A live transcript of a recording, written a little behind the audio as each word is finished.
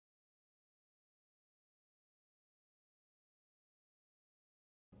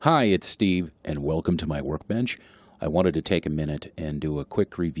Hi, it's Steve, and welcome to my workbench. I wanted to take a minute and do a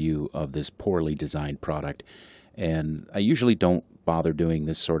quick review of this poorly designed product. And I usually don't bother doing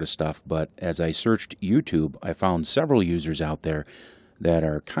this sort of stuff, but as I searched YouTube, I found several users out there that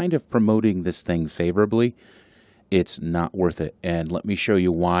are kind of promoting this thing favorably. It's not worth it, and let me show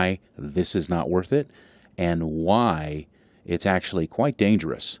you why this is not worth it and why it's actually quite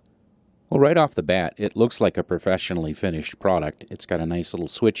dangerous. Well, right off the bat, it looks like a professionally finished product. It's got a nice little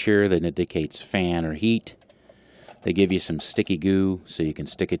switch here that indicates fan or heat. They give you some sticky goo so you can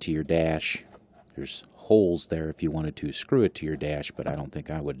stick it to your dash. There's holes there if you wanted to screw it to your dash, but I don't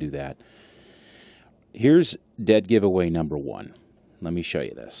think I would do that. Here's dead giveaway number one. Let me show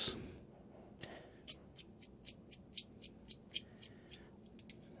you this.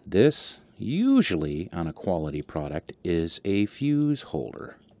 This, usually on a quality product, is a fuse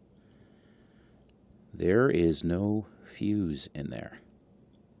holder. There is no fuse in there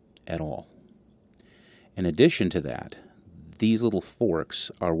at all. In addition to that, these little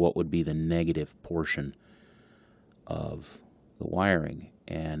forks are what would be the negative portion of the wiring.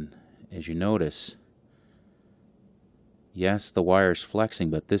 And as you notice, yes, the wire's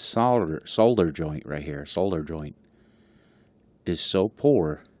flexing, but this solder joint right here, is so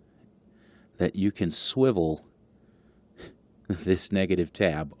poor that you can swivel this negative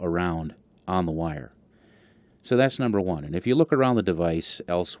tab around on the wire. So that's number one. And if you look around the device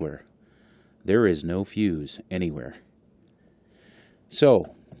elsewhere, there is no fuse anywhere.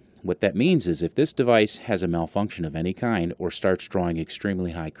 So what that means is if this device has a malfunction of any kind or starts drawing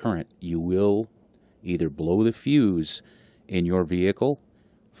extremely high current, you will either blow the fuse in your vehicle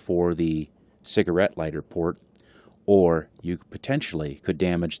for the cigarette lighter port, or you potentially could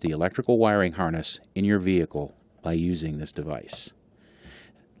damage the electrical wiring harness in your vehicle by using this device.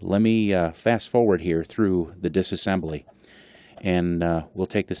 Let me fast forward here through the disassembly, and we'll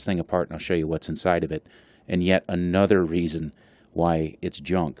take this thing apart and I'll show you what's inside of it, and yet another reason why it's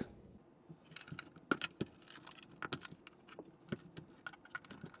junk.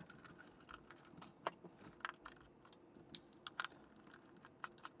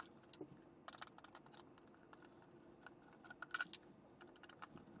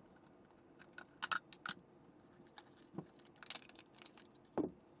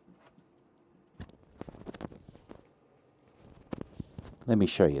 Let me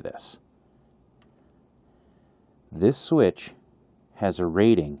show you this. This switch has a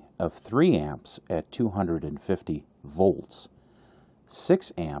rating of 3 amps at 250 volts,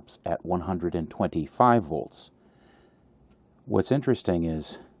 6 amps at 125 volts. What's interesting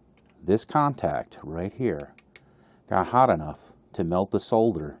is this contact right here got hot enough to melt the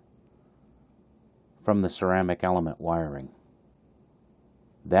solder from the ceramic element wiring.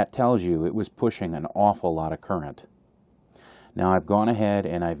 That tells you it was pushing an awful lot of current. Now I've gone ahead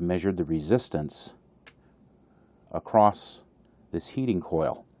and I've measured the resistance across this heating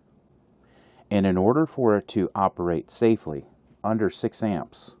coil. And in order for it to operate safely under 6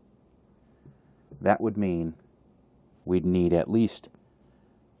 amps, that would mean we'd need at least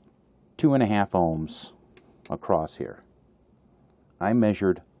 2.5 ohms across here. I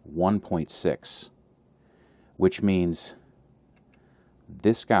measured 1.6, which means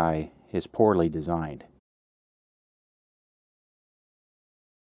this guy is poorly designed.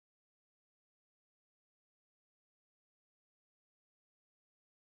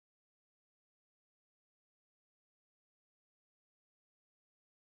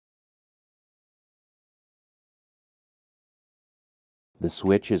 The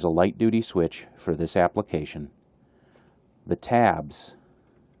switch is a light-duty switch for this application. The tabs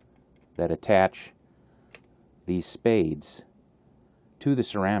that attach these spades to the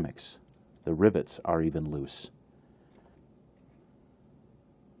ceramics, the rivets are even loose.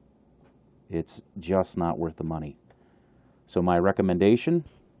 It's just not worth the money. So my recommendation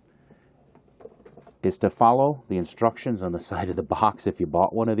is to follow the instructions on the side of the box if you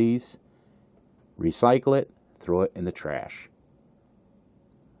bought one of these. Recycle it, throw it in the trash.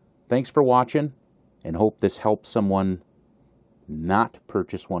 Thanks for watching, and hope this helps someone not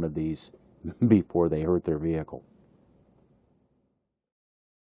purchase one of these before they hurt their vehicle.